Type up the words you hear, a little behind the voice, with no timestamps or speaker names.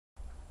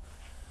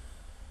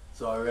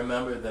So I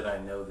remember that I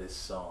know this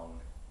song.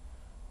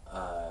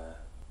 I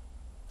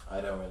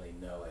don't really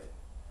know it,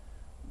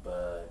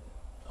 but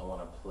I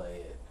want to play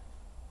it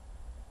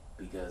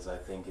because I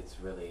think it's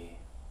really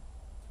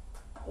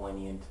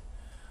poignant.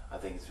 I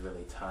think it's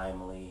really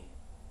timely,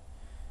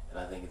 and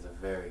I think it's a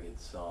very good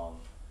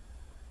song.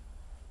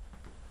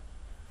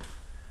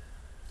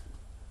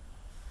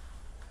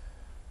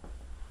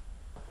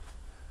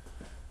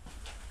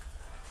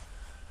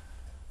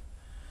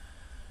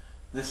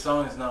 This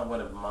song is not one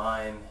of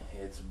mine.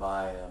 It's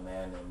by a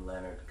man named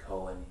Leonard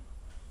Cohen.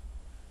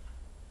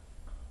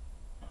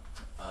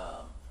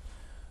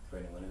 For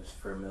anyone who's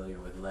familiar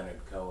with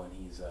Leonard Cohen,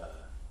 he's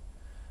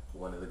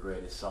one of the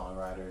greatest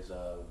songwriters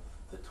of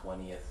the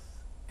 20th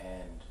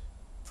and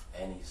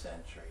any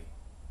century,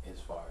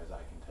 as far as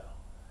I can tell.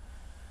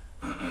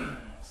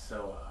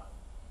 So,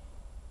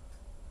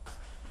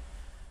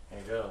 here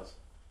it goes.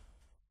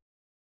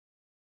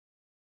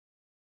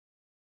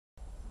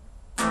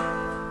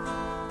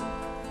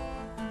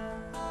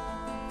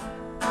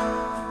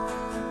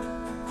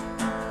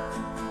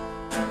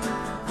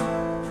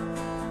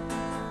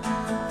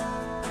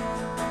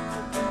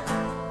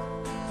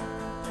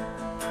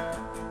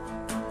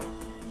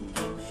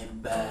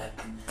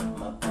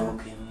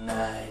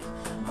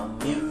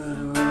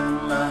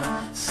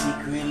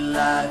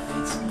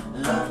 It's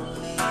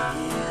lonely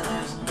here,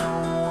 there's no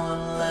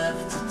one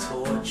left to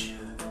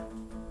torture.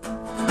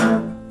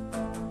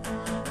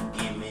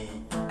 Give me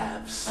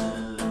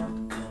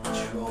absolute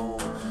control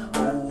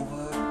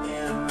over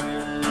every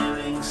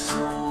living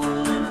soul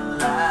and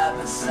lie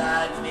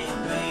beside me,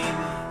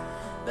 baby,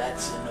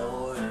 that's in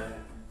order.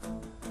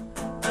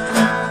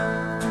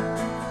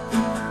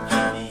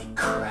 Give me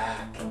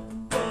crack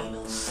and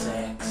anal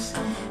sex,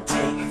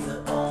 take the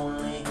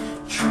only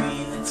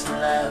tree that's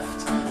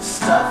left,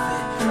 stuff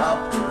it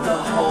up the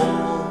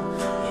hole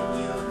in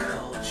your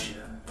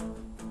culture.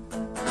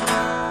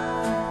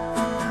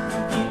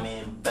 Give me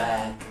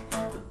back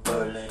the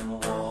Berlin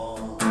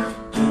Wall.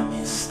 Give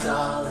me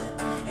Stalin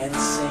and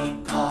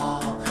St.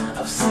 Paul.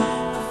 I've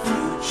seen the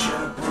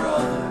future,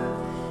 brother.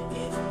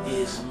 It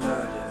is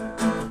murder.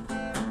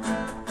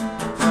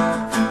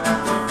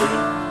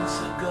 Things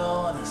are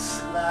gonna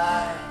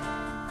slide,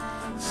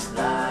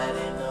 slide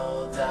in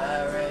all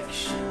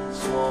directions.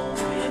 Won't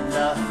be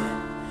nothing.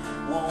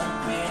 Won't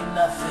be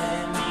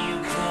nothing you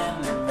can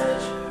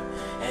measure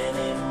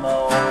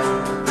anymore.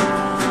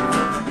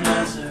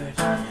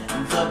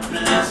 The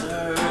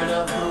blizzard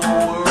of the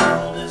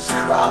world has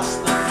crossed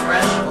the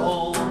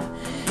threshold.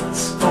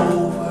 It's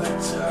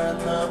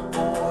overturned the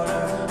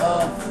border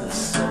of the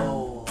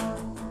soul.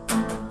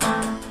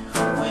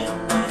 When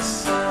they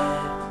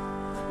said,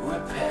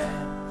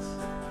 repent,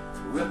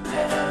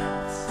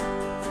 repent,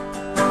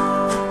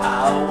 I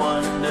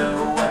wonder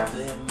what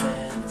they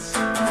meant.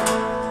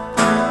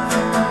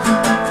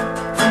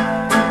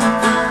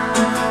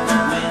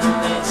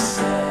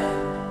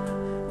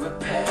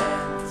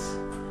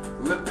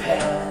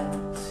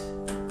 Repent,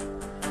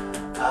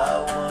 I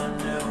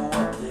wonder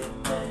what they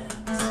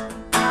meant.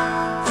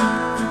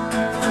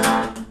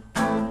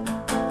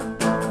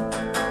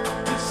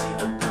 You see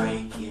the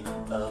breaking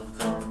of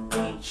the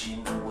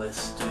ancient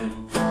Western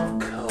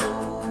code.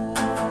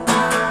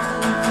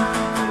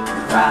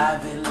 Your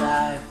private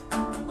life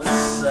will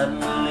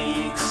suddenly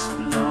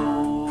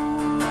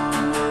explode.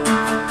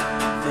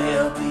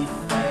 There'll be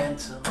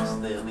phantoms,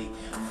 there'll be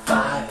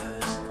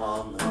fires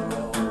on the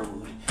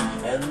road,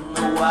 and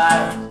the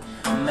white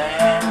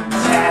man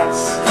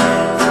dancing.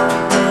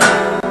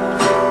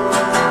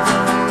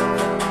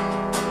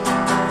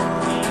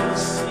 You'll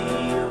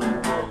see a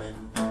woman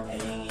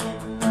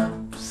hanging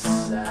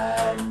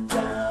upside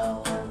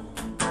down,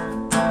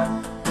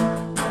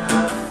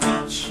 her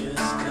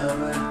features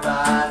covered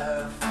by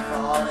her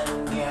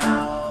falling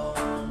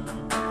gown,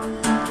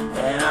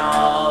 and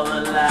all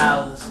the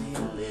lousy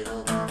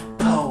little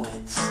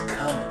poets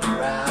coming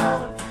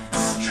round,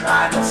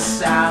 trying to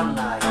sound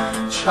like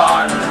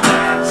Charlie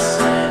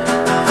Manson.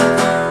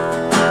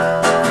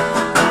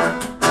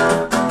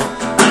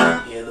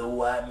 Hear the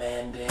white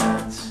man dance.